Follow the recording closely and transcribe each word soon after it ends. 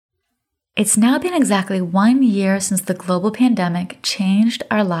It's now been exactly 1 year since the global pandemic changed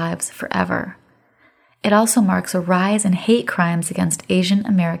our lives forever. It also marks a rise in hate crimes against Asian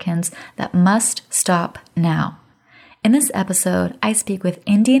Americans that must stop now. In this episode, I speak with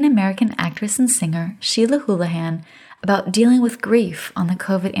Indian American actress and singer Sheila Houlahan about dealing with grief on the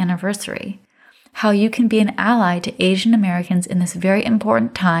COVID anniversary, how you can be an ally to Asian Americans in this very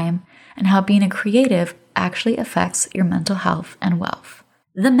important time, and how being a creative actually affects your mental health and wealth.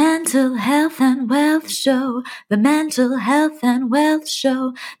 The Mental Health and Wealth Show, the Mental Health and Wealth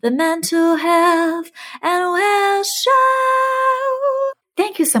Show, the Mental Health and Wealth Show.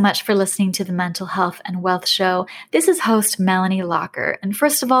 Thank you so much for listening to the Mental Health and Wealth Show. This is host Melanie Locker. And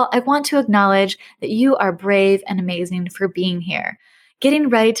first of all, I want to acknowledge that you are brave and amazing for being here. Getting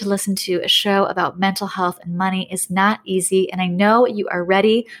ready to listen to a show about mental health and money is not easy, and I know you are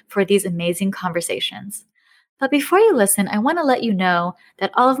ready for these amazing conversations. But before you listen, I want to let you know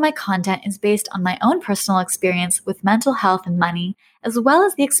that all of my content is based on my own personal experience with mental health and money, as well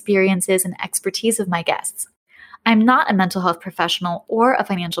as the experiences and expertise of my guests. I'm not a mental health professional or a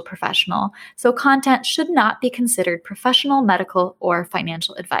financial professional, so content should not be considered professional, medical, or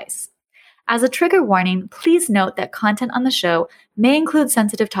financial advice. As a trigger warning, please note that content on the show may include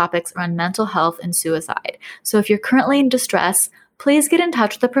sensitive topics around mental health and suicide. So if you're currently in distress, please get in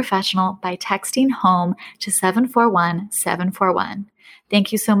touch with a professional by texting HOME to 741-741.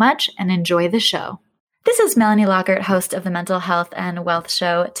 Thank you so much and enjoy the show. This is Melanie Lockert, host of the Mental Health and Wealth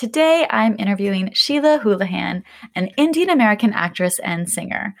Show. Today, I'm interviewing Sheila Houlahan, an Indian American actress and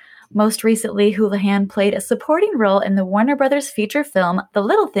singer. Most recently, Houlahan played a supporting role in the Warner Brothers feature film The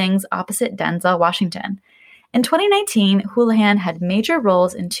Little Things opposite Denzel Washington. In 2019, Houlahan had major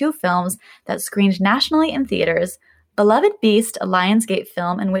roles in 2 films that screened nationally in theaters: Beloved Beast, a Lionsgate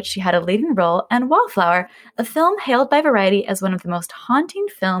film in which she had a leading role, and Wallflower, a film hailed by Variety as one of the most haunting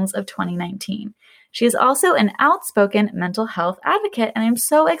films of 2019. She is also an outspoken mental health advocate, and I'm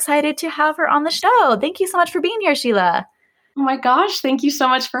so excited to have her on the show. Thank you so much for being here, Sheila. Oh my gosh, thank you so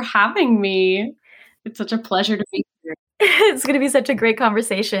much for having me. It's such a pleasure to be here. It's going to be such a great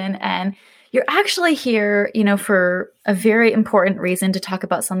conversation, and you're actually here, for a very important reason, to talk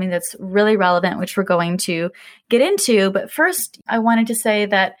about something that's really relevant, which we're going to get into. But first, I wanted to say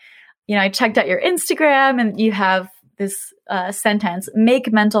that, I checked out your Instagram and you have this sentence,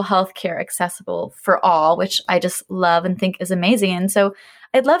 make mental health care accessible for all, which I just love and think is amazing. And so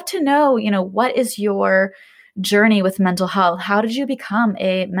I'd love to know, what is your journey with mental health? How did you become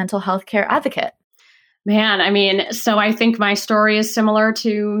a mental health care advocate? Man, so I think my story is similar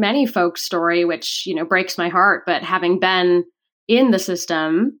to many folks' story, which, breaks my heart. But having been in the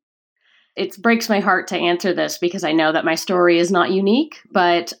system, it breaks my heart to answer this because I know that my story is not unique.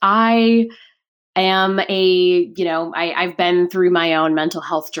 But I am I've been through my own mental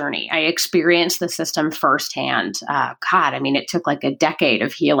health journey. I experienced the system firsthand. It took like a decade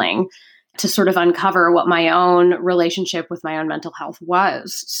of healing to sort of uncover what my own relationship with my own mental health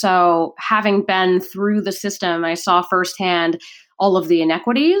was. So having been through the system, I saw firsthand all of the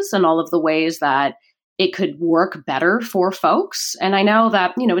inequities and all of the ways that it could work better for folks. And I know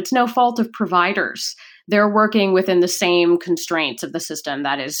that, it's no fault of providers. They're working within the same constraints of the system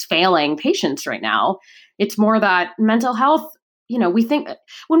that is failing patients right now. It's more that mental health, we think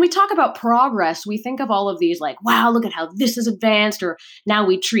when we talk about progress, we think of all of these like, wow, look at how this is advanced, or now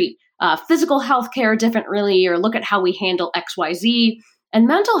we treat physical health care differently, or look at how we handle XYZ. And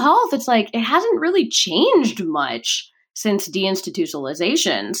mental health, it's like, it hasn't really changed much since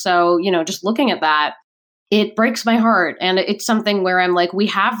deinstitutionalization. So, just looking at that, it breaks my heart. And it's something where I'm like, we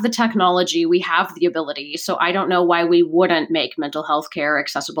have the technology, we have the ability. So I don't know why we wouldn't make mental health care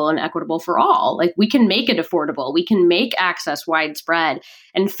accessible and equitable for all. Like, we can make it affordable. We can make access widespread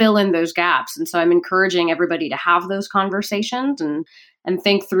and fill in those gaps. And so I'm encouraging everybody to have those conversations and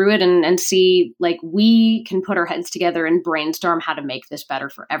think through it and see, like, we can put our heads together and brainstorm how to make this better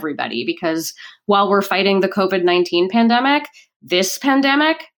for everybody. Because while we're fighting the COVID-19 pandemic, this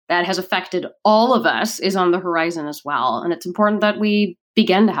pandemic that has affected all of us is on the horizon as well. And it's important that we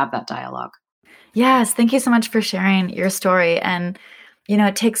begin to have that dialogue. Yes. Thank you so much for sharing your story. And,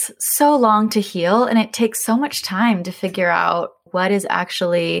 it takes so long to heal, and it takes so much time to figure out what is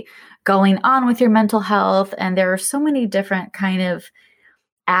actually going on with your mental health. And there are so many different kind of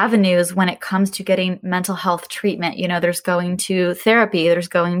avenues when it comes to getting mental health treatment. There's going to therapy, there's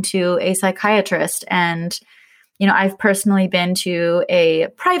going to a psychiatrist. And, I've personally been to a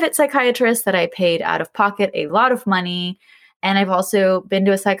private psychiatrist that I paid out of pocket a lot of money. And I've also been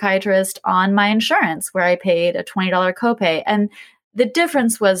to a psychiatrist on my insurance where I paid a $20 copay. And the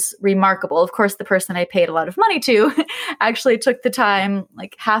difference was remarkable. Of course, the person I paid a lot of money to actually took the time,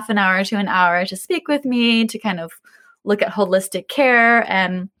 like half an hour to an hour, to speak with me, to kind of look at holistic care.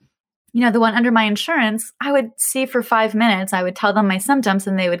 And, the one under my insurance, I would see for 5 minutes. I would tell them my symptoms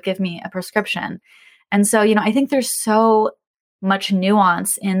and they would give me a prescription. And so, I think there's so much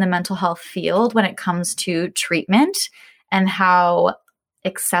nuance in the mental health field when it comes to treatment and how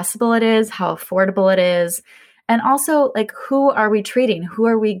accessible it is, how affordable it is. And also, like, who are we treating? Who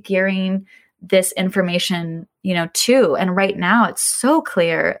are we gearing this information, to? And right now, it's so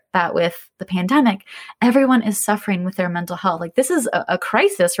clear that with the pandemic, everyone is suffering with their mental health. Like, this is a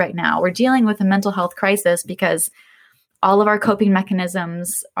crisis right now. We're dealing with a mental health crisis because all of our coping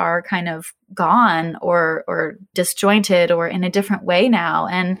mechanisms are kind of gone or disjointed or in a different way now.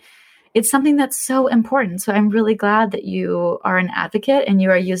 And it's something that's so important. So I'm really glad that you are an advocate and you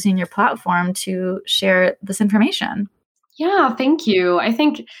are using your platform to share this information. Yeah, thank you. I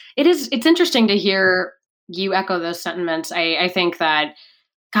think it's interesting to hear you echo those sentiments. I think that,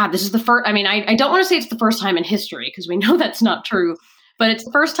 God, this is the first, I don't want to say it's the first time in history because we know that's not true, but it's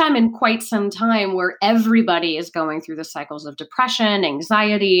the first time in quite some time where everybody is going through the cycles of depression,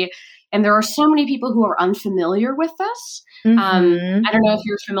 anxiety, and there are so many people who are unfamiliar with this. Mm-hmm. I don't know if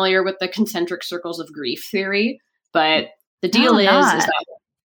you're familiar with the concentric circles of grief theory, but the deal is that,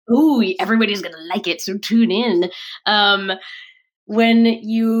 everybody's going to like it, so tune in. When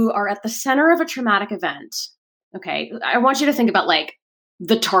you are at the center of a traumatic event, okay, I want you to think about like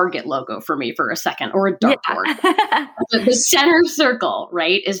the Target logo for me for a second, or a dartboard. Yeah. The center circle,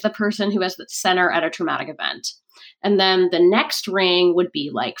 right, is the person who has the center at a traumatic event. And then the next ring would be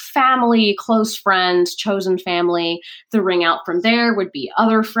like family, close friends, chosen family. The ring out from there would be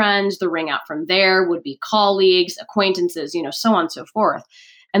other friends. The ring out from there would be colleagues, acquaintances, so on and so forth.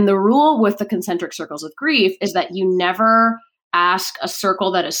 And the rule with the concentric circles of grief is that you never ask a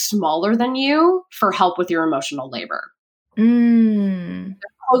circle that is smaller than you for help with your emotional labor.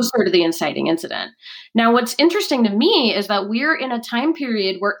 Closer to the inciting incident. Now, what's interesting to me is that we're in a time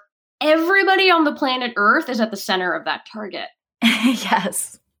period where everybody on the planet Earth is at the center of that target.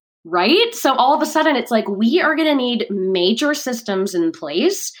 Yes. Right? So all of a sudden, it's like we are going to need major systems in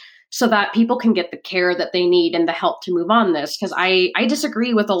place so that people can get the care that they need and the help to move on this. Because I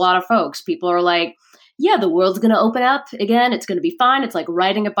disagree with a lot of folks. People are like, yeah, the world's going to open up again. It's going to be fine. It's like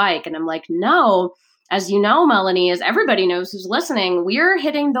riding a bike. And I'm like, no. As you know, Melanie, as everybody knows who's listening, we're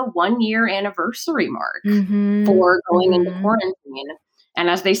hitting the 1-year anniversary mark for going into quarantine. And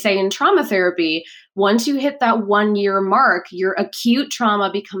as they say in trauma therapy, once you hit that 1-year mark, your acute trauma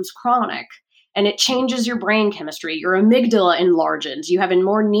becomes chronic and it changes your brain chemistry. Your amygdala enlarges. You have a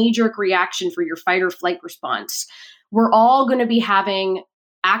more knee-jerk reaction for your fight or flight response. We're all going to be having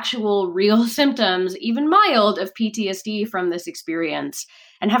actual real symptoms, even mild, of PTSD from this experience.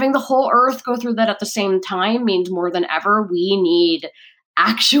 And having the whole earth go through that at the same time means more than ever, we need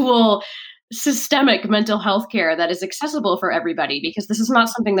actual systemic mental health care that is accessible for everybody, because this is not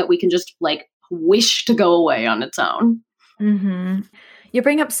something that we can just like wish to go away on its own. Mm-hmm. You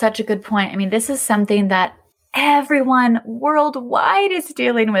bring up such a good point. I mean, this is something that everyone worldwide is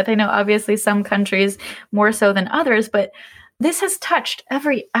dealing with. I know obviously some countries more so than others, but this has touched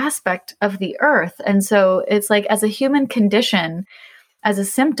every aspect of the earth. And so it's like, as a human condition, as a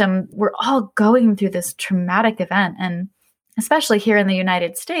symptom, we're all going through this traumatic event. And especially here in the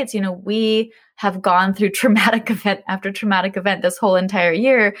United States, we have gone through traumatic event after traumatic event this whole entire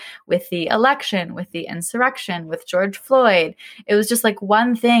year, with the election, with the insurrection, with George Floyd. It was just like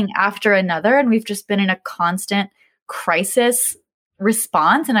one thing after another. And we've just been in a constant crisis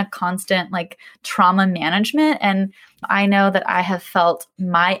response and a constant like trauma management. And I know that I have felt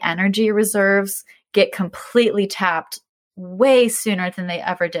my energy reserves get completely tapped way sooner than they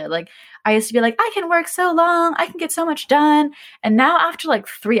ever did. Like, I used to be like, I can work so long, I can get so much done. And now after like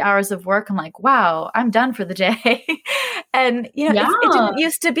 3 hours of work, I'm like, wow, I'm done for the day. And, it didn't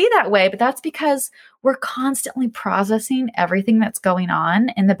used to be that way, but that's because we're constantly processing everything that's going on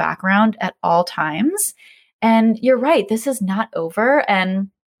in the background at all times. And you're right, this is not over. And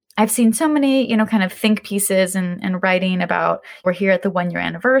I've seen so many, kind of think pieces and writing about, we're here at the 1-year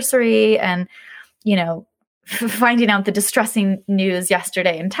anniversary, and, finding out the distressing news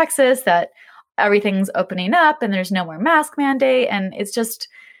yesterday in Texas that everything's opening up and there's no more mask mandate. And it's just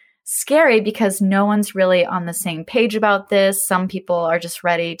scary because no one's really on the same page about this. Some people are just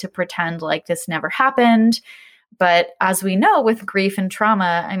ready to pretend like this never happened. But as we know, with grief and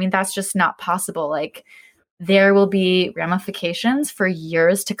trauma, I mean, that's just not possible. Like, there will be ramifications for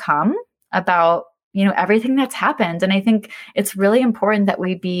years to come about, everything that's happened. And I think it's really important that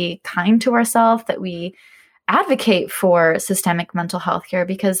we be kind to ourselves, that we advocate for systemic mental health care,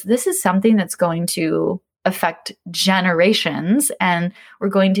 because this is something that's going to affect generations and we're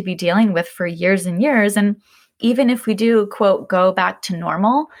going to be dealing with for years and years. And even if we do, quote, go back to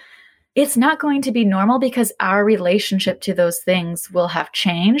normal, it's not going to be normal because our relationship to those things will have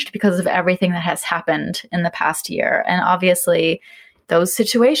changed because of everything that has happened in the past year. And obviously, those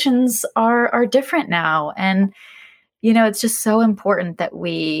situations are different now. And, it's just so important that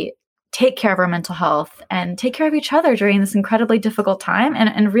we take care of our mental health and take care of each other during this incredibly difficult time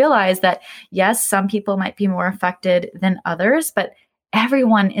and realize that, yes, some people might be more affected than others, but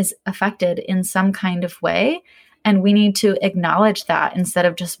everyone is affected in some kind of way. And we need to acknowledge that instead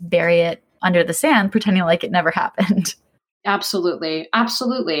of just bury it under the sand, pretending like it never happened. Absolutely.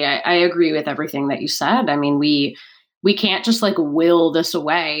 Absolutely. I agree with everything that you said. I mean, we can't just like will this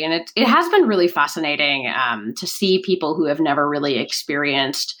away. And it has been really fascinating to see people who have never really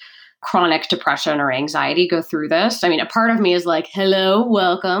experienced chronic depression or anxiety go through this. I mean, a part of me is like, hello,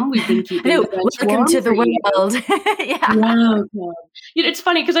 welcome. We've been keeping welcome to the world. Yeah. Welcome. It's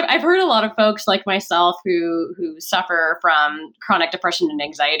funny because I've heard a lot of folks like myself who suffer from chronic depression and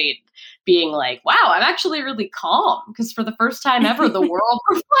anxiety being like, wow, I'm actually really calm because for the first time ever, the world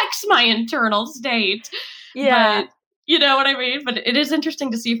reflects my internal state. Yeah. But you know what I mean? But it is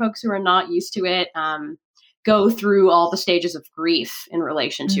interesting to see folks who are not used to it go through all the stages of grief in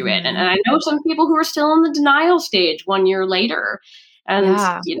relation to it. And I know some people who are still in the denial stage 1 year later. And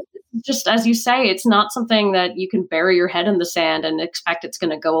just as you say, it's not something that you can bury your head in the sand and expect it's going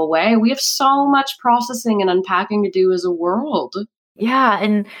to go away. We have so much processing and unpacking to do as a world. Yeah.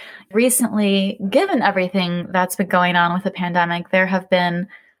 And recently, given everything that's been going on with the pandemic, there have been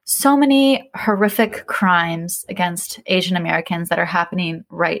so many horrific crimes against Asian Americans that are happening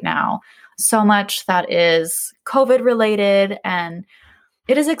right now. So much that is COVID related, and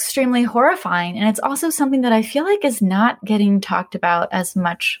it is extremely horrifying. And it's also something that I feel like is not getting talked about as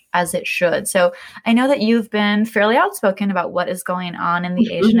much as it should. So I know that you've been fairly outspoken about what is going on in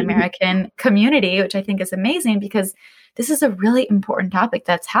the Asian American community, which I think is amazing because this is a really important topic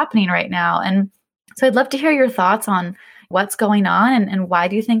that's happening right now. And so I'd love to hear your thoughts on what's going on and why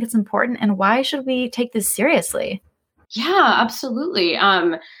do you think it's important and why should we take this seriously? Yeah, absolutely.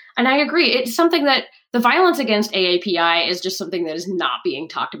 And I agree. It's something that the violence against AAPI is just something that is not being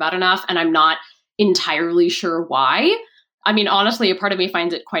talked about enough. And I'm not entirely sure why. I mean, honestly, a part of me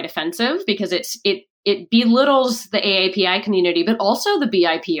finds it quite offensive because it belittles the AAPI community, but also the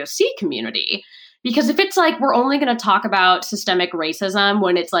BIPOC community. Because if it's like we're only going to talk about systemic racism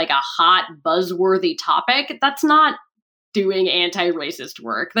when it's like a hot, buzzworthy topic, that's not doing anti-racist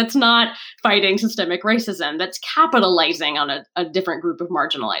work. That's not fighting systemic racism. That's capitalizing on a different group of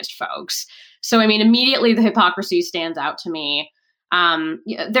marginalized folks. So, I mean, immediately the hypocrisy stands out to me.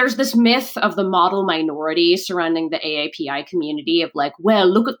 There's this myth of the model minority surrounding the AAPI community of like, well,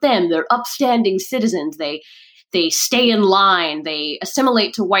 look at them. They're upstanding citizens. They stay in line. They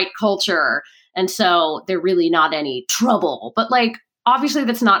assimilate to white culture. And so they're really not any trouble. But like, obviously,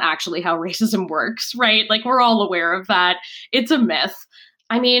 that's not actually how racism works, right? Like, we're all aware of that. It's a myth.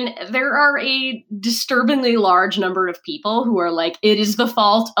 I mean, there are a disturbingly large number of people who are like, it is the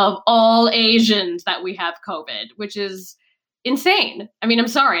fault of all Asians that we have COVID, which is insane. I mean, I'm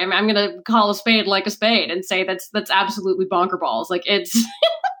sorry. I'm going to call a spade like a spade and say that's absolutely bonker balls. Like, it's...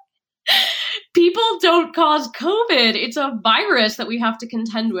 People don't cause COVID. It's a virus that we have to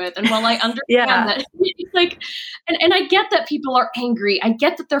contend with. And while I understand that, like, and I get that people are angry. I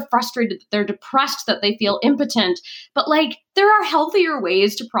get that they're frustrated, that they're depressed, that they feel impotent. But like, there are healthier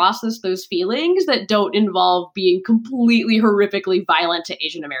ways to process those feelings that don't involve being completely horrifically violent to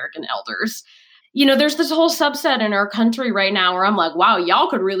Asian American elders. There's this whole subset in our country right now where I'm like, wow, y'all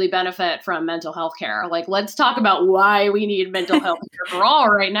could really benefit from mental health care. Like, let's talk about why we need mental health care for all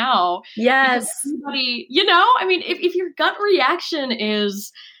right now. Yes. Everybody, I mean, if your gut reaction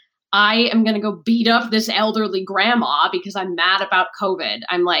is, I am going to go beat up this elderly grandma because I'm mad about COVID,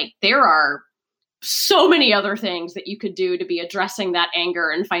 I'm like, there are so many other things that you could do to be addressing that anger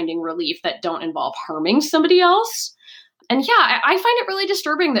and finding relief that don't involve harming somebody else. And yeah, I find it really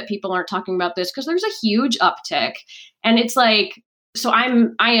disturbing that people aren't talking about this because there's a huge uptick. And it's like, so I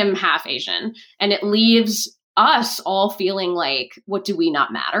am half Asian, and it leaves us all feeling like, what, do we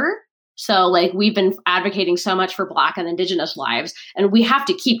not matter? So like, we've been advocating so much for Black and Indigenous lives, and we have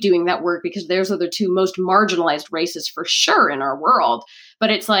to keep doing that work because those are the two most marginalized races for sure in our world.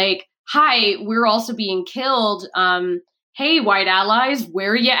 But it's like, hi, we're also being killed. Hey, white allies,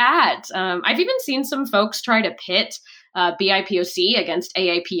 where are you at? I've even seen some folks try to pit BIPOC against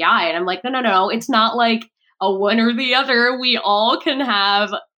AAPI. And I'm like, no. It's not like a one or the other. We all can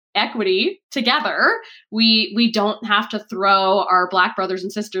have equity together. We don't have to throw our Black brothers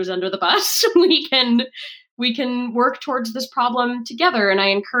and sisters under the bus. We can work towards this problem together. And I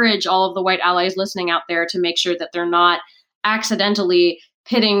encourage all of the white allies listening out there to make sure that they're not accidentally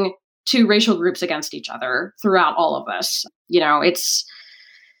pitting two racial groups against each other throughout all of this. It's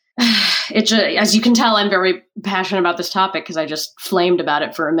as you can tell, I'm very passionate about this topic because I just flamed about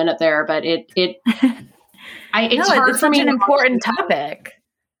it for a minute there. But it's hard for me. Such an important topic.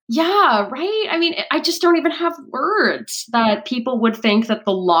 Yeah, right. I mean, I just don't even have words that people would think that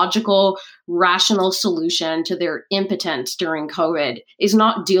the logical, rational solution to their impotence during COVID is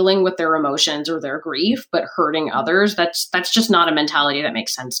not dealing with their emotions or their grief, but hurting others. That's just not a mentality that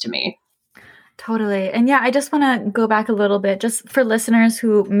makes sense to me. Totally. And yeah, I just want to go back a little bit just for listeners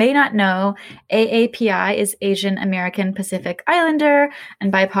who may not know, AAPI is Asian American Pacific Islander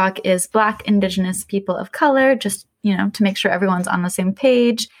and BIPOC is Black, Indigenous People of Color, just, to make sure everyone's on the same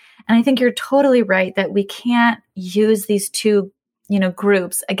page. And I think you're totally right that we can't use these two,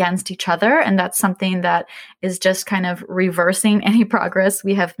 groups against each other. And that's something that is just kind of reversing any progress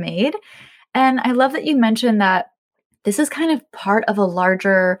we have made. And I love that you mentioned that this is kind of part of a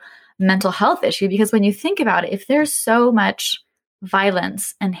larger mental health issue, because when you think about it, if there's so much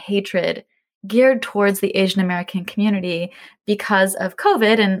violence and hatred geared towards the Asian American community because of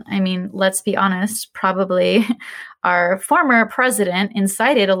COVID, and I mean, let's be honest, probably our former president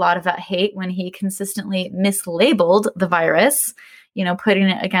incited a lot of that hate when he consistently mislabeled the virus, putting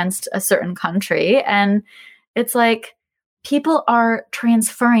it against a certain country. And it's like, people are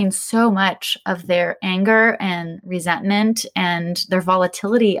transferring so much of their anger and resentment and their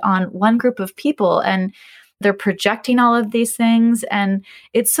volatility on one group of people, and they're projecting all of these things. And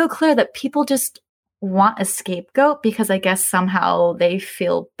it's so clear that people just want a scapegoat because I guess somehow they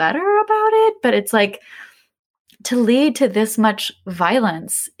feel better about it. But it's like, to lead to this much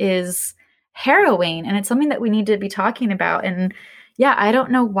violence is harrowing, and it's something that we need to be talking about. And yeah, I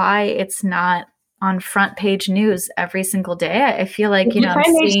don't know why it's not on front page news every single day. I feel like, if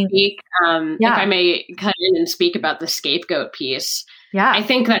I may cut in and speak about the scapegoat piece. Yeah. I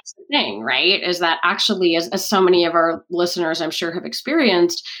think that's the thing, right? Is that actually, as so many of our listeners, I'm sure, have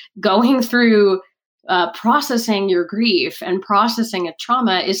experienced, going through processing your grief and processing a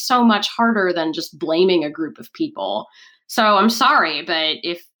trauma is so much harder than just blaming a group of people. So I'm sorry, but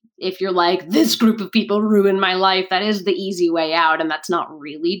if you're like, this group of people ruined my life, that is the easy way out. And that's not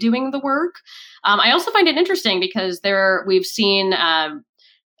really doing the work. I also find it interesting because we've seen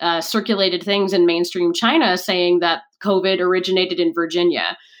circulated things in mainstream China saying that COVID originated in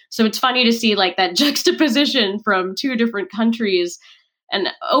Virginia. So it's funny to see like that juxtaposition from two different countries. And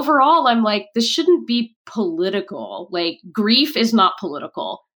overall, I'm like, this shouldn't be political. Like, grief is not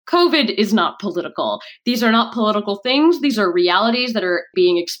political. COVID is not political. These are not political things. These are realities that are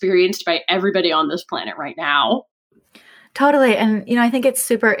being experienced by everybody on this planet right now. Totally. And, I think it's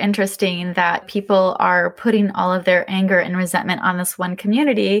super interesting that people are putting all of their anger and resentment on this one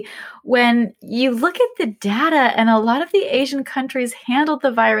community when you look at the data, and a lot of the Asian countries handled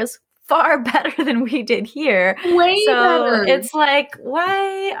the virus far better than we did here. Way better. It's like,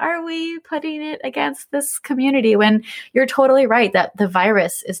 why are we putting it against this community when you're totally right that the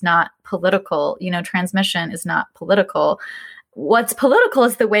virus is not political, transmission is not political. What's political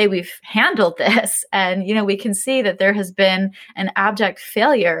is the way we've handled this. And, we can see that there has been an abject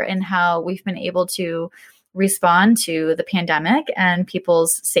failure in how we've been able to respond to the pandemic and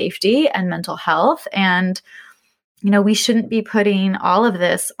people's safety and mental health. And we shouldn't be putting all of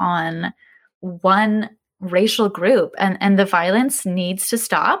this on one racial group, and the violence needs to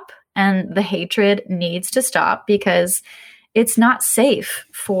stop and the hatred needs to stop, because it's not safe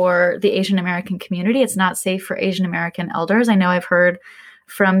for the Asian American community. It's not safe for Asian American elders. I know I've heard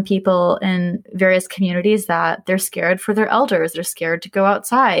from people in various communities that they're scared for their elders. They're scared to go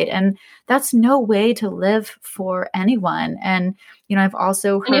outside. And that's no way to live for anyone. And, I've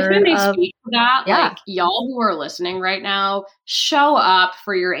also heard and if you may speak to that, like, y'all who are listening right now, show up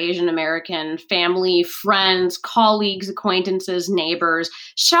for your Asian American family, friends, colleagues, acquaintances, neighbors.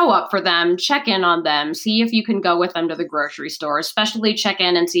 Show up for them, check in on them, see if you can go with them to the grocery store, especially check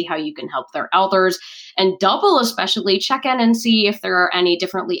in and see how you can help their elders. And especially check in and see if there are any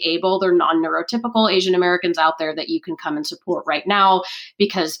differently abled or non-neurotypical Asian Americans out there that you can come and support right now,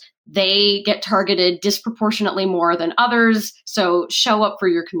 because they get targeted disproportionately more than others. So show up for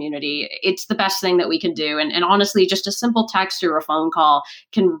your community. It's the best thing that we can do. And honestly, just a simple text or a phone call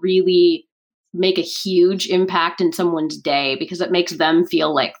can really make a huge impact in someone's day, because it makes them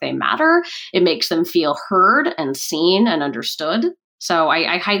feel like they matter. It makes them feel heard and seen and understood. So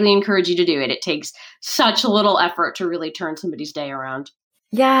I highly encourage you to do it. It takes such a little effort to really turn somebody's day around.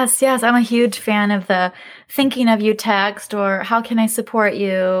 Yes, yes. I'm a huge fan of the thinking of you text or how can I support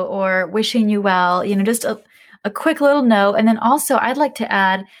you or wishing you well, just a quick little note. And then also I'd like to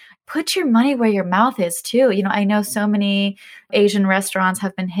add, put your money where your mouth is too. I know so many Asian restaurants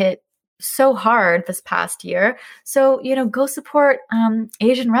have been hit so hard this past year. So, go support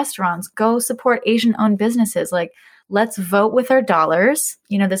Asian restaurants, go support Asian owned businesses. Like, let's vote with our dollars.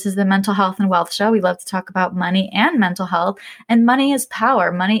 This is the Mental Health and Wealth Show. We love to talk about money and mental health. And money is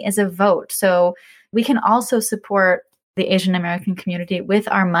power. Money is a vote. So we can also support the Asian American community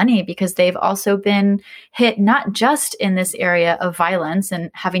with our money because they've also been hit not just in this area of violence and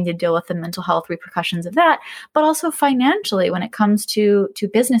having to deal with the mental health repercussions of that, but also financially when it comes to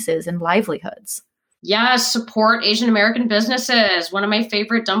businesses and livelihoods. Yes, support Asian American businesses. One of my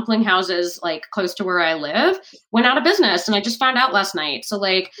favorite dumpling houses, like close to where I live, went out of business. And I just found out last night. So,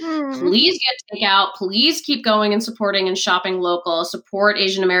 please get takeout. Please keep going and supporting and shopping local. Support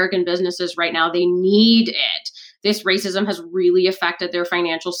Asian American businesses right now. They need it. This racism has really affected their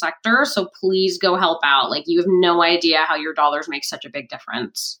financial sector. So please go help out. You have no idea how your dollars make such a big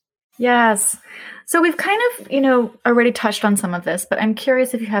difference. Yes. So we've kind of, already touched on some of this, but I'm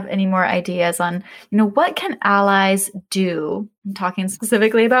curious if you have any more ideas on, what can allies do? I'm talking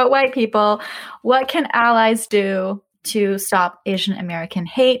specifically about white people. What can allies do to stop Asian American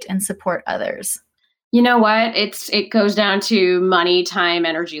hate and support others? You know what? It goes down to money, time,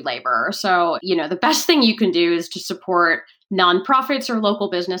 energy, labor. So, the best thing you can do is to support nonprofits or local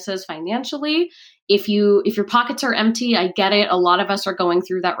businesses financially. If your pockets are empty, I get it. A lot of us are going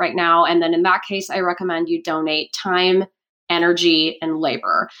through that right now. And then in that case, I recommend you donate time, energy, and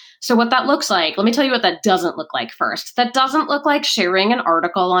labor. So what that looks like, let me tell you what that doesn't look like first. That doesn't look like sharing an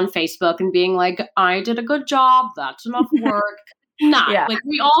article on Facebook and being like, I did a good job. That's enough work. Yeah.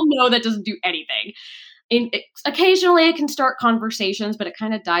 We all know that doesn't do anything. Occasionally it can start conversations, but it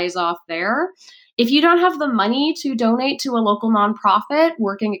kind of dies off there. If you don't have the money to donate to a local nonprofit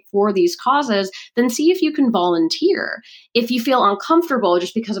working for these causes, then see if you can volunteer. If you feel uncomfortable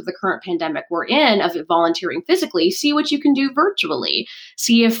just because of the current pandemic we're in of volunteering physically, see what you can do virtually.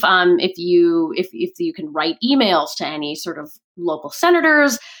 See if you can write emails to any sort of local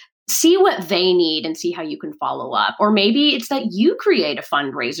senators. See what they need and see how you can follow up. Or maybe it's that you create a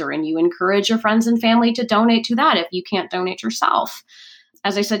fundraiser and you encourage your friends and family to donate to that if you can't donate yourself.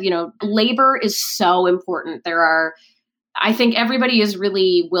 As I said, labor is so important. I think everybody is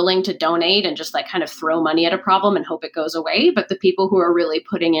really willing to donate and just kind of throw money at a problem and hope it goes away. But the people who are really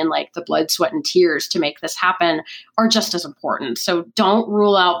putting in the blood, sweat, and tears to make this happen are just as important. So don't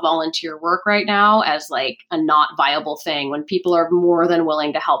rule out volunteer work right now as a not viable thing when people are more than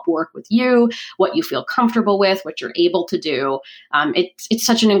willing to help work with you, what you feel comfortable with, what you're able to do. It's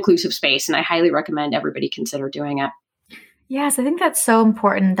such an inclusive space, and I highly recommend everybody consider doing it. Yes, I think that's so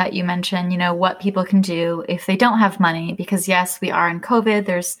important that you mention, what people can do if they don't have money, because yes, we are in COVID.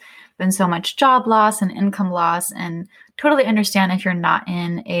 There's been so much job loss and income loss, and totally understand if you're not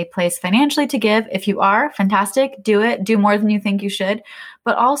in a place financially to give. If you are, fantastic, do it, do more than you think you should.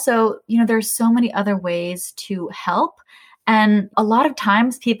 But also, there's so many other ways to help. And a lot of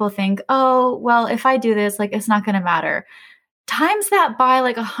times people think, oh, well, if I do this, it's not going to matter. Times that by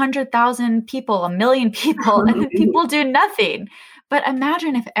 100,000 people, 1 million people, and people do nothing. But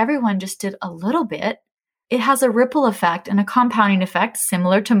imagine if everyone just did a little bit. It has a ripple effect and a compounding effect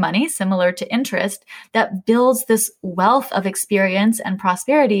similar to money, similar to interest, that builds this wealth of experience and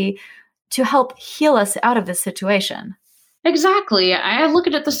prosperity to help heal us out of this situation. Exactly. I look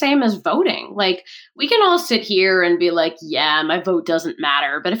at it the same as voting. We can all sit here and be like, yeah, my vote doesn't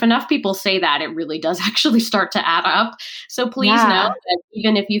matter. But if enough people say that, it really does actually start to add up. So please know that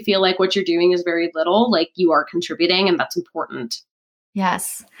even if you feel like what you're doing is very little, you are contributing, and that's important.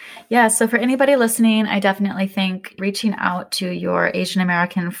 Yes. Yeah. So for anybody listening, I definitely think reaching out to your Asian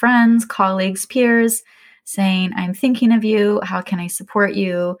American friends, colleagues, peers, saying, I'm thinking of you. How can I support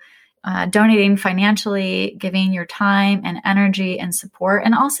you? Donating financially, giving your time and energy and support,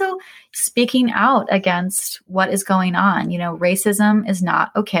 and also speaking out against what is going on. Racism is not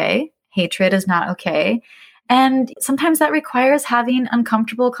okay. Hatred is not okay. And sometimes that requires having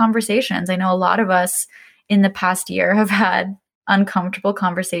uncomfortable conversations. I know a lot of us in the past year have had uncomfortable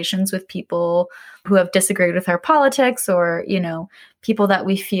conversations with people who have disagreed with our politics or, people that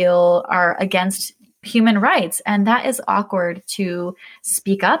we feel are against human rights. And that is awkward to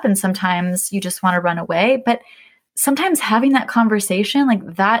speak up. And sometimes you just want to run away. But sometimes having that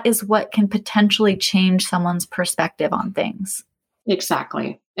conversation, that is what can potentially change someone's perspective on things.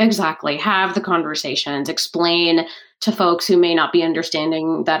 Exactly. Have the conversations, explain to folks who may not be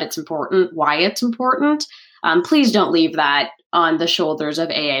understanding that it's important, why it's important. Please don't leave that on the shoulders of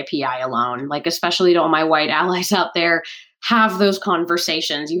AAPI alone. Like, especially to all my white allies out there, have those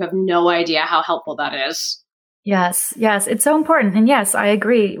conversations. You have no idea how helpful that is. Yes, yes, it's so important. And yes, I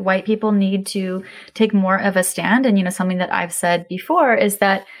agree. White people need to take more of a stand. And, something that I've said before is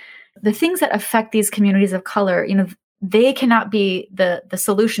that the things that affect these communities of color, they cannot be the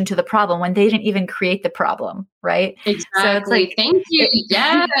solution to the problem when they didn't even create the problem, right? Exactly. So it's like, thank you.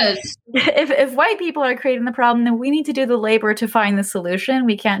 Yes. If white people are creating the problem, then we need to do the labor to find the solution.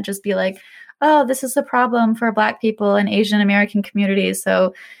 We can't just be like, oh, this is the problem for Black people and Asian American communities,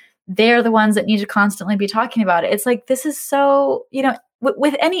 so they're the ones that need to constantly be talking about it. It's like, this is so,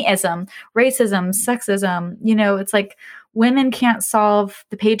 with any ism, racism, sexism, it's like women can't solve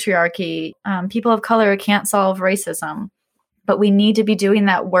the patriarchy. People of color can't solve racism, but we need to be doing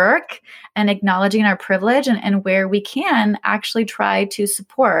that work and acknowledging our privilege and where we can actually try to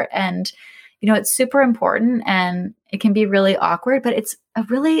support. And, it's super important and it can be really awkward, but it's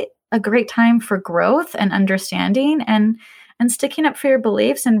a great time for growth and understanding and sticking up for your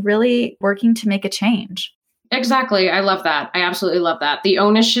beliefs and really working to make a change. Exactly. I love that. I absolutely love that. The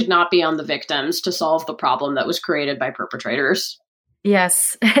onus should not be on the victims to solve the problem that was created by perpetrators.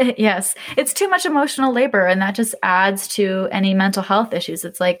 Yes. Yes. It's too much emotional labor, and that just adds to any mental health issues.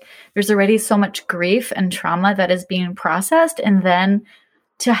 It's like there's already so much grief and trauma that is being processed, and then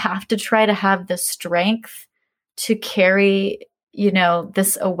to have to try to have the strength to carry,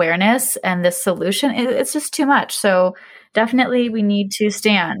 this awareness and this solution, it's just too much. So definitely we need to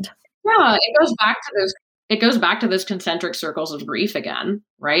stand. Yeah, it goes back to those concentric circles of grief again,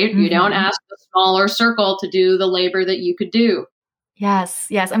 right? Mm-hmm. You don't ask the smaller circle to do the labor that you could do. Yes,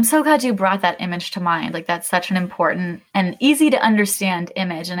 yes. I'm so glad you brought that image to mind. Like, that's such an important and easy to understand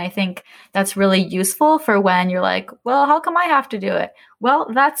image. And I think that's really useful for when you're like, well, how come I have to do it? Well,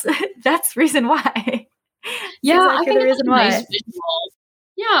 that's reason why. Yeah, like I think the reason why. Nice visual.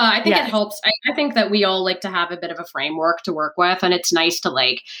 Yeah, I think it helps. I think that we all like to have a bit of a framework to work with. And it's nice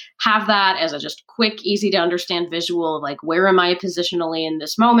to have that as a just quick, easy to understand visual of where am I positionally in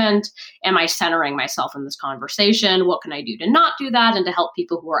this moment? Am I centering myself in this conversation? What can I do to not do that and to help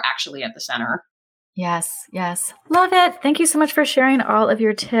people who are actually at the center? Yes, yes. Love it. Thank you so much for sharing all of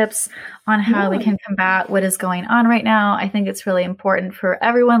your tips on how we can combat what is going on right now. I think it's really important for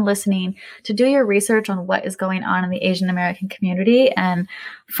everyone listening to do your research on what is going on in the Asian American community and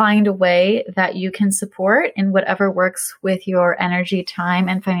find a way that you can support in whatever works with your energy, time,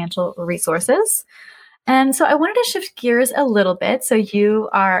 and financial resources. And so I wanted to shift gears a little bit. So you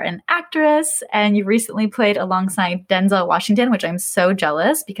are an actress and you recently played alongside Denzel Washington, which I'm so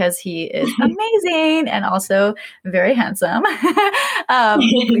jealous because he is amazing and also very handsome.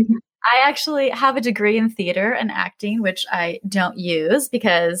 I actually have a degree in theater and acting, which I don't use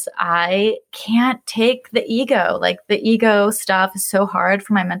because I can't take the ego. Like, the ego stuff is so hard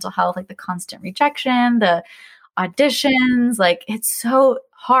for my mental health, like the constant rejection, the auditions, it's so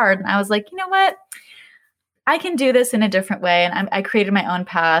hard. And I was like, you know what? I can do this in a different way. And I created my own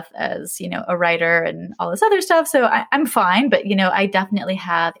path as, a writer and all this other stuff. So I'm fine. But, I definitely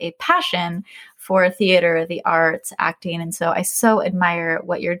have a passion for theater, the arts, acting. And so I so admire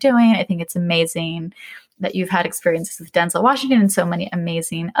what you're doing. I think it's amazing that you've had experiences with Denzel Washington and so many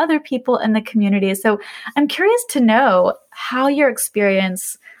amazing other people in the community. So I'm curious to know how your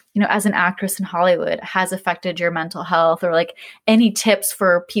experience, as an actress in Hollywood has affected your mental health, or any tips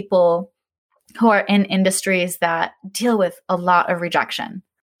for people who are in industries that deal with a lot of rejection.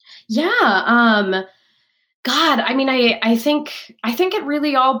 Yeah. God, I mean, I think it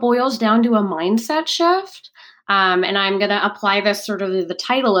really all boils down to a mindset shift. And I'm going to apply this sort of the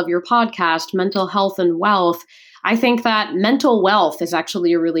title of your podcast, Mental Health and Wealth. I think that mental wealth is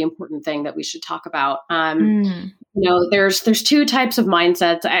actually a really important thing that we should talk about. There's two types of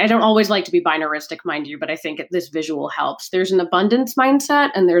mindsets. I don't always like to be binaristic, mind you, but I think this visual helps. There's an abundance mindset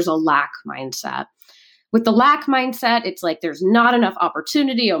and there's a lack mindset. With the lack mindset, it's like there's not enough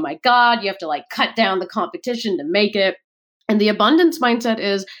opportunity. Oh my God, you have to cut down the competition to make it. And the abundance mindset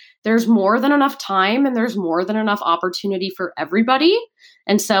is there's more than enough time and there's more than enough opportunity for everybody.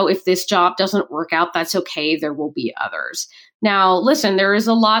 And so if this job doesn't work out, that's okay. There will be others. Now, listen, there is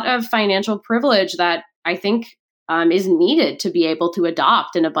a lot of financial privilege that I think is needed to be able to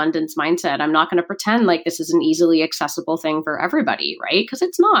adopt an abundance mindset. I'm not going to pretend like this is an easily accessible thing for everybody, right? Because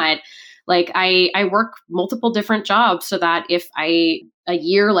it's not. I work multiple different jobs so that if a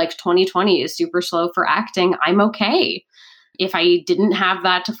year like 2020 is super slow for acting, I'm okay. If I didn't have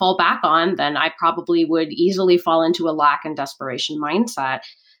that to fall back on, then I probably would easily fall into a lack and desperation mindset.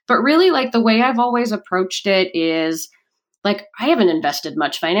 But really, the way I've always approached it is like, I haven't invested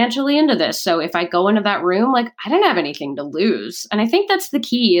much financially into this. So if I go into that room, like, I don't have anything to lose. And I think that's the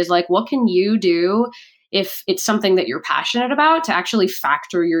key is like, what can you do if it's something that you're passionate about to actually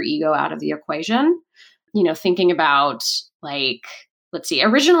factor your ego out of the equation? Thinking about like, let's see,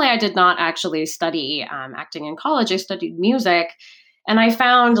 originally I did not actually study acting in college. I studied music. And I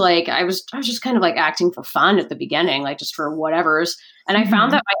found like I was just kind of like acting for fun at the beginning, like just for whatever's. And I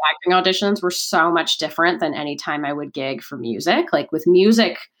found that my acting auditions were so much different than any time I would gig for music. Like with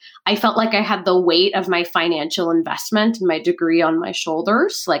music, I felt like I had the weight of my financial investment and my degree on my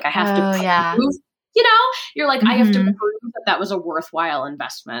shoulders. Like I have to prove, you're like, I have to prove that was a worthwhile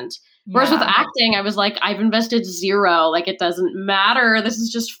investment. Whereas with acting, I was like, I've invested zero. Like it doesn't matter. This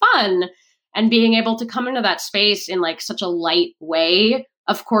is just fun. And being able to come into that space in like such a light way,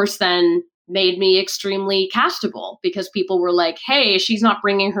 of course, then made me extremely castable because people were like, hey, she's not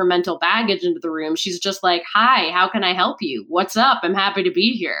bringing her mental baggage into the room. She's just like, hi, how can I help you? What's up? I'm happy to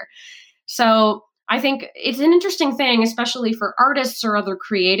be here. So I think it's an interesting thing, especially for artists or other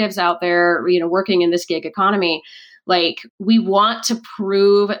creatives out there, working in this gig economy. Like we want to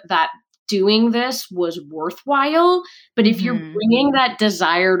prove that doing this was worthwhile. But if you're bringing that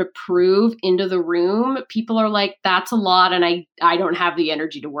desire to prove into the room, people are like, that's a lot. And I don't have the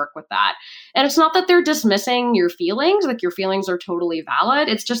energy to work with that. And it's not that they're dismissing your feelings, like your feelings are totally valid.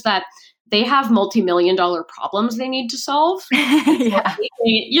 It's just that they have multi-million-dollar problems they need to solve. So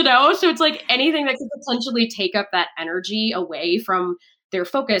it's like anything that could potentially take up that energy away from their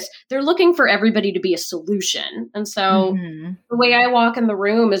focus, they're looking for everybody to be a solution. And so the way I walk in the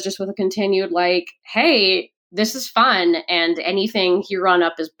room is just with a continued like, hey, this is fun. And anything here on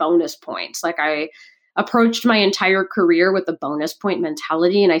up is bonus points. Like I approached my entire career with the bonus point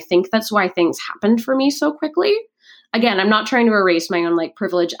mentality. And I think that's why things happened for me so quickly. Again, I'm not trying to erase my own like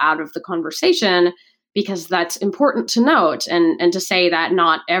privilege out of the conversation because that's important to note and to say that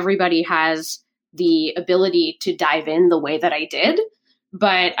not everybody has the ability to dive in the way that I did.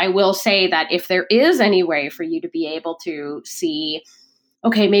 But I will say that if there is any way for you to be able to see,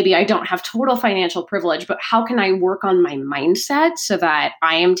 okay, maybe I don't have total financial privilege, but how can I work on my mindset so that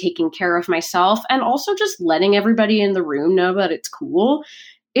I am taking care of myself and also just letting everybody in the room know that it's cool,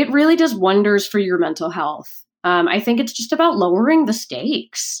 it really does wonders for your mental health. I think it's just about lowering the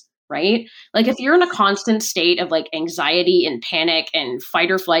stakes, right? Like if you're in a constant state of like anxiety and panic and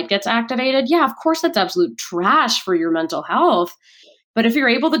fight or flight gets activated, yeah, of course that's absolute trash for your mental health. But if you're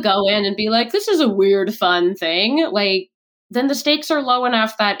able to go in and be like, this is a weird, fun thing, like, then the stakes are low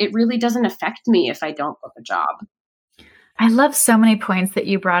enough that it really doesn't affect me if I don't book a job. I love so many points that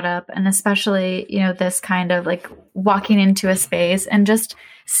you brought up, and especially, this kind of like walking into a space and just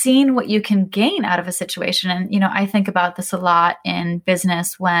seeing what you can gain out of a situation. And, I think about this a lot in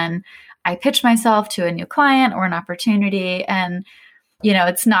business when I pitch myself to a new client or an opportunity, and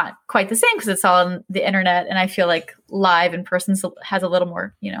it's not quite the same because it's all on the internet. And I feel like live in person has a little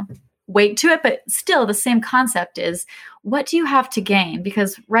more, weight to it. But still, the same concept is, what do you have to gain?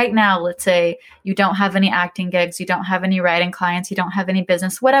 Because right now, let's say you don't have any acting gigs, you don't have any writing clients, you don't have any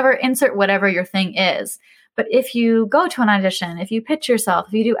business, whatever, insert whatever your thing is. But if you go to an audition, if you pitch yourself,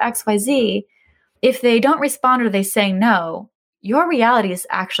 if you do X, Y, Z, if they don't respond or they say no, your reality is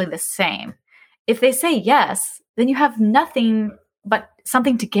actually the same. If they say yes, then you have nothing but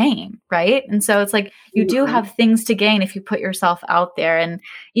something to gain, right? And so it's like you do have things to gain if you put yourself out there. And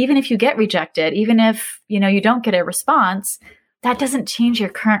even if you get rejected, even if, you don't get a response, that doesn't change your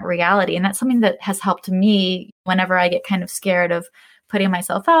current reality. And that's something that has helped me whenever I get kind of scared of putting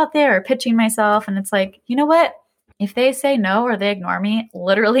myself out there or pitching myself. And it's like, you know what? If they say no or they ignore me,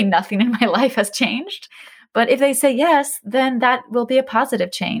 literally nothing in my life has changed. But if they say yes, then that will be a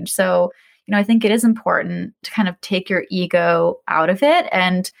positive change. So I think it is important to kind of take your ego out of it.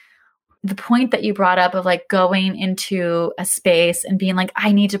 And the point that you brought up of like going into a space and being like,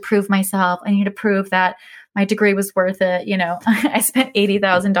 I need to prove myself. I need to prove that my degree was worth it. I spent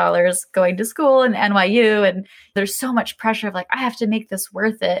 $80,000 going to school in NYU, and there's so much pressure of like, I have to make this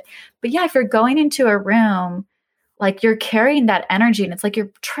worth it. But yeah, if you're going into a room, like you're carrying that energy and it's like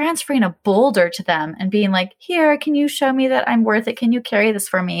you're transferring a boulder to them and being like, here, can you show me that I'm worth it? Can you carry this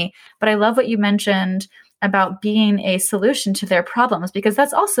for me? But I love what you mentioned about being a solution to their problems, because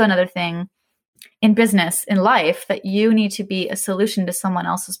that's also another thing in business, in life, that you need to be a solution to someone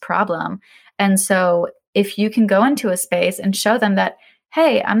else's problem. And so if you can go into a space and show them that,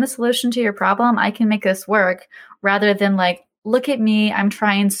 hey, I'm the solution to your problem, I can make this work, rather than like, look at me, I'm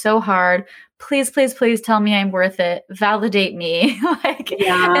trying so hard. Please, please, please tell me I'm worth it. Validate me.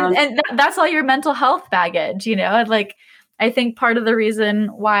 And that's all your mental health baggage, I think part of the reason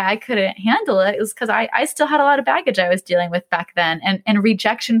why I couldn't handle it was because I still had a lot of baggage I was dealing with back then. And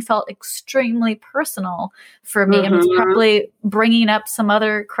rejection felt extremely personal for me and was probably bringing up some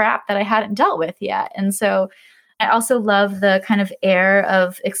other crap that I hadn't dealt with yet. And so I also love the kind of air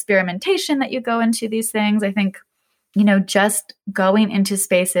of experimentation that you go into these things. I think, just going into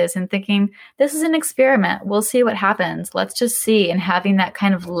spaces and thinking, this is an experiment. We'll see what happens. Let's just see. And having that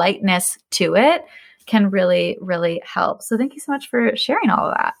kind of lightness to it can really, really help. So thank you so much for sharing all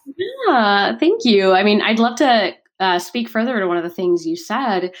of that. Yeah, thank you. I mean, I'd love to speak further to one of the things you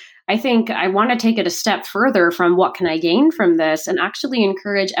said. I think I want to take it a step further from what can I gain from this and actually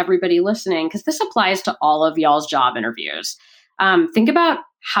encourage everybody listening, because this applies to all of y'all's job interviews. Think about,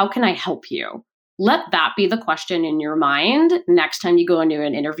 how can I help you? Let that be the question in your mind next time you go into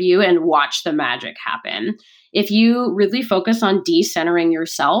an interview and watch the magic happen. If you really focus on decentering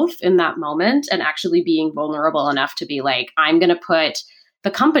yourself in that moment and actually being vulnerable enough to be like, I'm going to put the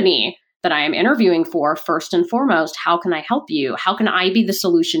company that I am interviewing for first and foremost, how can I help you? How can I be the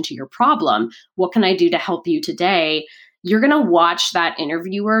solution to your problem? What can I do to help you today? You're going to watch that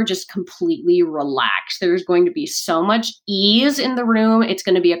interviewer just completely relax. There's going to be so much ease in the room. It's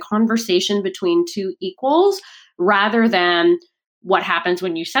going to be a conversation between two equals rather than what happens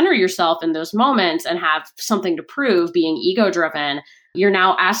when you center yourself in those moments and have something to prove, being ego driven. You're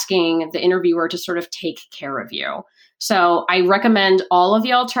now asking the interviewer to sort of take care of you. So I recommend all of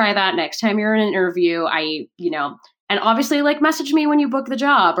y'all try that next time you're in an interview. And obviously, message me when you book the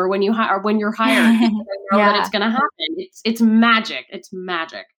job or when you're hired. I know that it's going to happen. It's magic. It's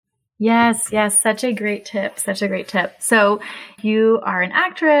magic. Yes. Such a great tip. So you are an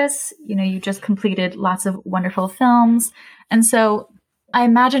actress, you just completed lots of wonderful films. And so I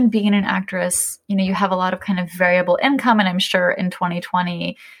imagine being an actress, you have a lot of kind of variable income. And I'm sure in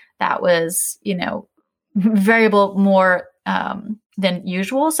 2020, that was, variable more than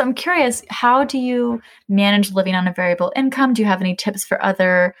usual. So I'm curious, how do you manage living on a variable income? Do you have any tips for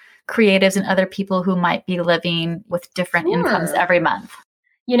other creatives and other people who might be living with different incomes every month?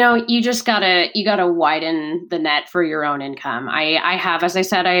 You just gotta widen the net for your own income. I have, as I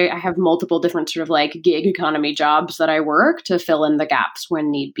said, I have multiple different sort of gig economy jobs that I work to fill in the gaps when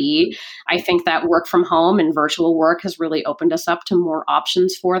need be. I think that work from home and virtual work has really opened us up to more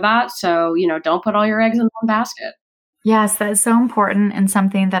options for that. So, don't put all your eggs in one basket. Yes, that is so important, and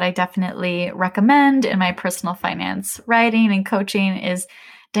something that I definitely recommend in my personal finance writing and coaching is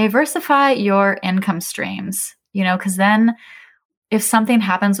diversify your income streams, because then if something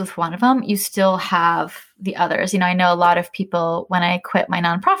happens with one of them, you still have the others. I know a lot of people, when I quit my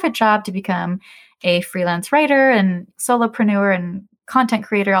nonprofit job to become a freelance writer and solopreneur and content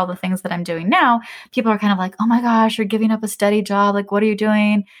creator, all the things that I'm doing now, people are kind of like, oh my gosh, you're giving up a steady job. What are you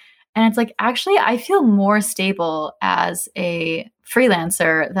doing? And it's actually, I feel more stable as a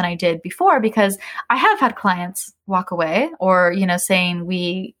freelancer than I did before, because I have had clients walk away or, saying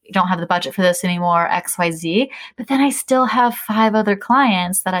we don't have the budget for this anymore, XYZ, but then I still have 5 other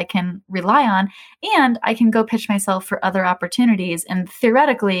clients that I can rely on, and I can go pitch myself for other opportunities. And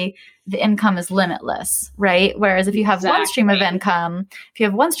theoretically, the income is limitless, right? Whereas if you have one stream of income,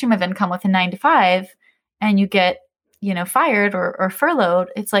 with a 9 to 5 and you get fired or furloughed,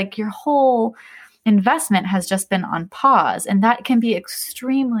 it's your whole investment has just been on pause. And that can be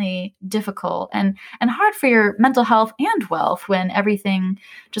extremely difficult and hard for your mental health and wealth when everything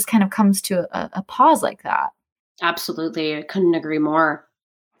just kind of comes to a pause like that. Absolutely. I couldn't agree more.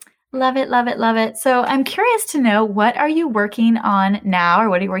 Love it. So I'm curious to know, what are you working on now, or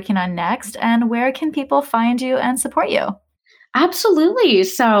what are you working on next? And where can people find you and support you? Absolutely.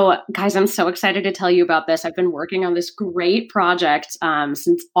 So, guys, I'm so excited to tell you about this. I've been working on this great project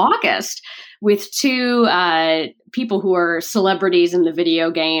since August with 2 people who are celebrities in the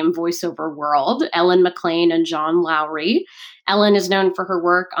video game voiceover world, Ellen McLean and John Lowry. Ellen is known for her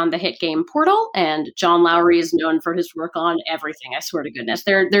work on the hit game Portal, and John Lowry is known for his work on everything. I swear to goodness,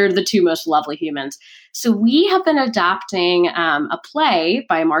 they're the 2 most lovely humans. So we have been adapting a play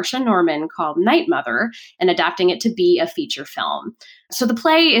by Marcia Norman called Night Mother and adapting it to be a feature film. So the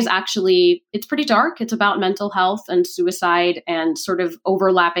play is actually, it's pretty dark. It's about mental health and suicide and sort of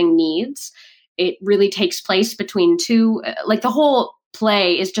overlapping needs. It really takes place between 2, the whole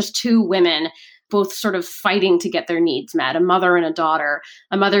play is just 2 women both sort of fighting to get their needs met, a mother and a daughter,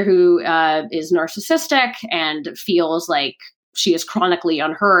 a mother who is narcissistic and feels like she is chronically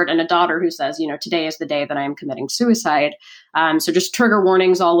unheard, and a daughter who says, today is the day that I am committing suicide. So just trigger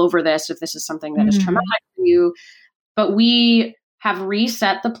warnings all over this if this is something that is traumatic for you. But we have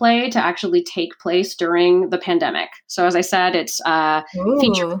reset the play to actually take place during the pandemic. So as I said, it's a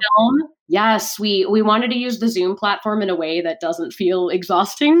feature film. Yes, we wanted to use the Zoom platform in a way that doesn't feel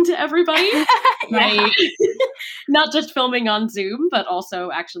exhausting to everybody. Right? Not just filming on Zoom, but also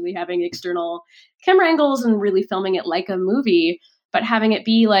actually having external camera angles and really filming it like a movie, but having it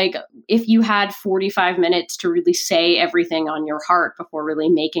be like, if you had 45 minutes to really say everything on your heart before really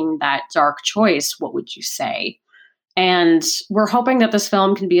making that dark choice, what would you say? And we're hoping that this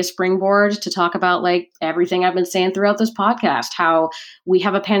film can be a springboard to talk about like everything I've been saying throughout this podcast, how we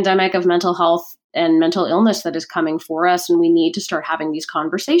have a pandemic of mental health and mental illness that is coming for us. And we need to start having these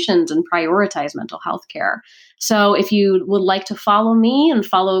conversations and prioritize mental health care. So if you would like to follow me and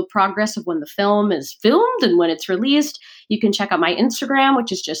follow progress of when the film is filmed and when it's released, you can check out my Instagram,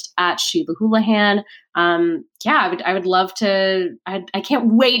 which is just at Sheila Houlahan. I would love to. I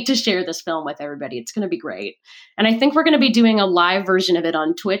can't wait to share this film with everybody. It's going to be great. And I think we're going to be doing a live version of it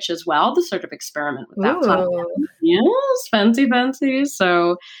on Twitch as well, to sort of experiment with that platform. Yes, fancy.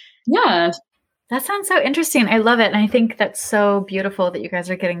 So, yeah. That sounds so interesting. I love it. And I think that's so beautiful that you guys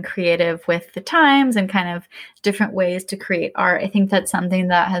are getting creative with the times and kind of different ways to create art. I think that's something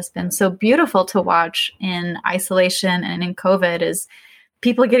that has been so beautiful to watch in isolation and in COVID is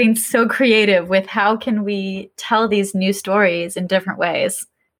people getting so creative with how can we tell these new stories in different ways.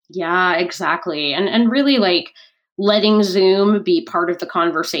 Yeah, exactly. And really like letting Zoom be part of the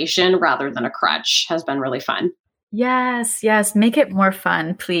conversation rather than a crutch has been really fun. Yes. Make it more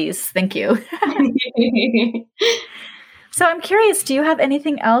fun, please. Thank you. So I'm curious, do you have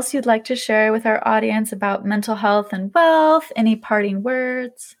anything else you'd like to share with our audience about mental health and wealth? Any parting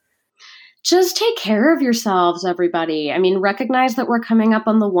words? Just take care of yourselves, everybody. I mean, recognize that we're coming up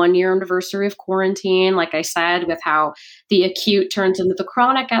on the 1-year anniversary of quarantine, like I said, with how the acute turns into the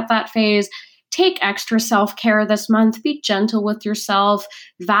chronic at that phase. Take extra self-care this month. Be gentle with yourself.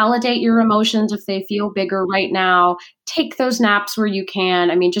 Validate your emotions if they feel bigger right now. Take those naps where you can.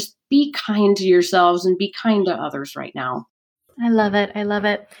 I mean, just be kind to yourselves and be kind to others right now. I love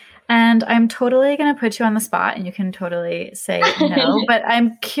it. And I'm totally going to put you on the spot and you can totally say no, but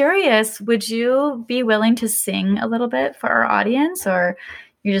I'm curious, would you be willing to sing a little bit for our audience or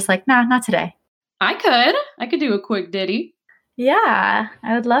you're just like, nah, not today? I could do a quick ditty. Yeah,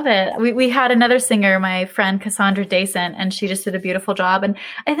 I would love it. We had another singer, my friend Cassandra Dason, and she just did a beautiful job. And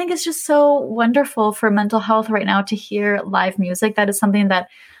I think it's just so wonderful for mental health right now to hear live music. That is something that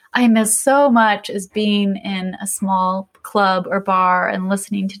I miss so much, is being in a small club or bar and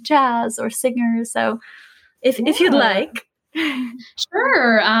listening to jazz or singers. So if you'd like.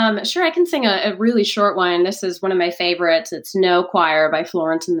 Sure. I can sing a really short one. This is one of my favorites. It's No Choir by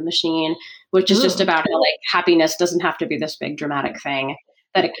Florence and the Machine, which is just about how like happiness doesn't have to be this big dramatic thing,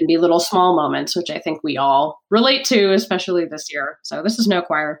 that it can be little small moments, which I think we all relate to, especially this year. So this is No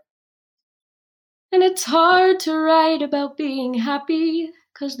Choir. And it's hard to write about being happy,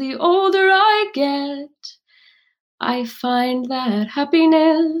 'cause the older I get, I find that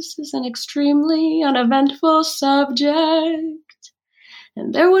happiness is an extremely uneventful subject.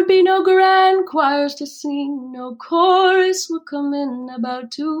 And there would be no grand choirs to sing, no chorus would come in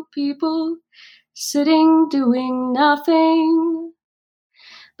about two people sitting doing nothing.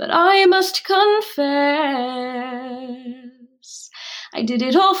 But I must confess, I did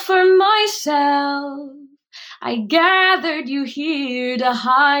it all for myself. I gathered you here to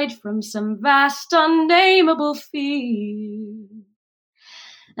hide from some vast, unnameable fear.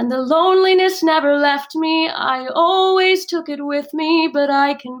 And the loneliness never left me. I always took it with me, but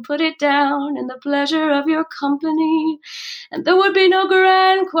I can put it down in the pleasure of your company. And there would be no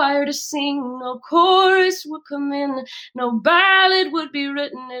grand choir to sing, no chorus would come in, no ballad would be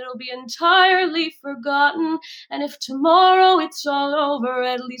written, it'll be entirely forgotten. And if tomorrow it's all over,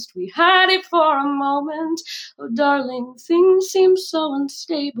 at least we had it for a moment. Oh, darling, things seem so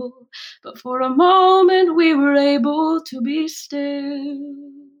unstable, but for a moment we were able to be still.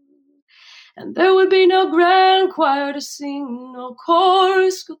 And there would be no grand choir to sing, no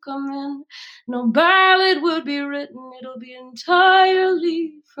chorus could come in, no ballad would be written, it'll be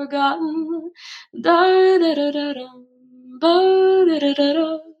entirely forgotten. Da da da da da, ba da da da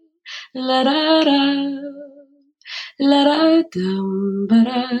da, la da da, la da dum ba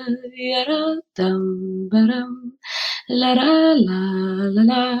da, ya da dum ba dum, la da la la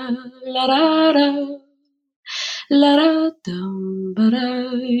la la da. La da dum ba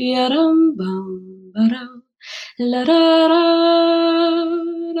da ya dum bum ba da la da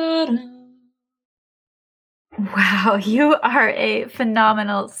da da. Wow, you are a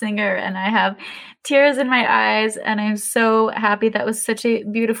phenomenal singer, and I have tears in my eyes, and I'm so happy. That was such a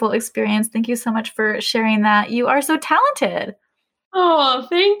beautiful experience. Thank you so much for sharing that. You are so talented. Oh,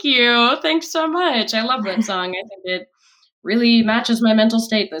 thank you. Thanks so much. I love that song. I think it really matches my mental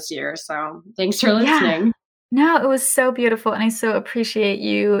state this year. So thanks for Yeah. listening. No, it was so beautiful. And I so appreciate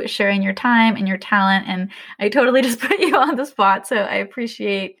you sharing your time and your talent. And I totally just put you on the spot. So I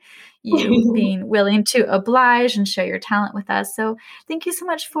appreciate you being willing to oblige and share your talent with us. So thank you so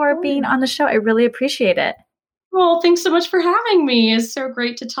much for being on the show. I really appreciate it. Well, thanks so much for having me. It's so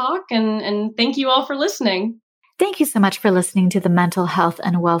great to talk, and thank you all for listening. Thank you so much for listening to the Mental Health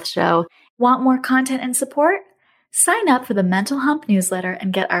and Wealth Show. Want more content and support? Sign up for the Mental Hump newsletter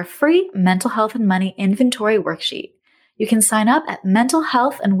and get our free mental health and money inventory worksheet. You can sign up at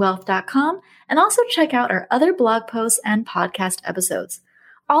mentalhealthandwealth.com and also check out our other blog posts and podcast episodes.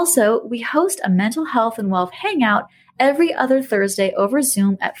 Also, we host a mental health and wealth hangout every other Thursday over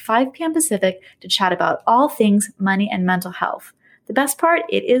Zoom at 5 p.m. Pacific to chat about all things money and mental health. The best part,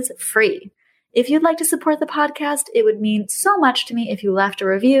 it is free. If you'd like to support the podcast, it would mean so much to me if you left a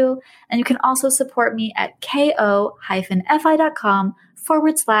review, and you can also support me at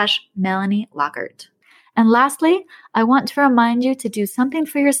ko-fi.com/Melanie Lockhart. And lastly, I want to remind you to do something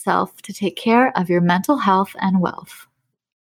for yourself to take care of your mental health and wealth.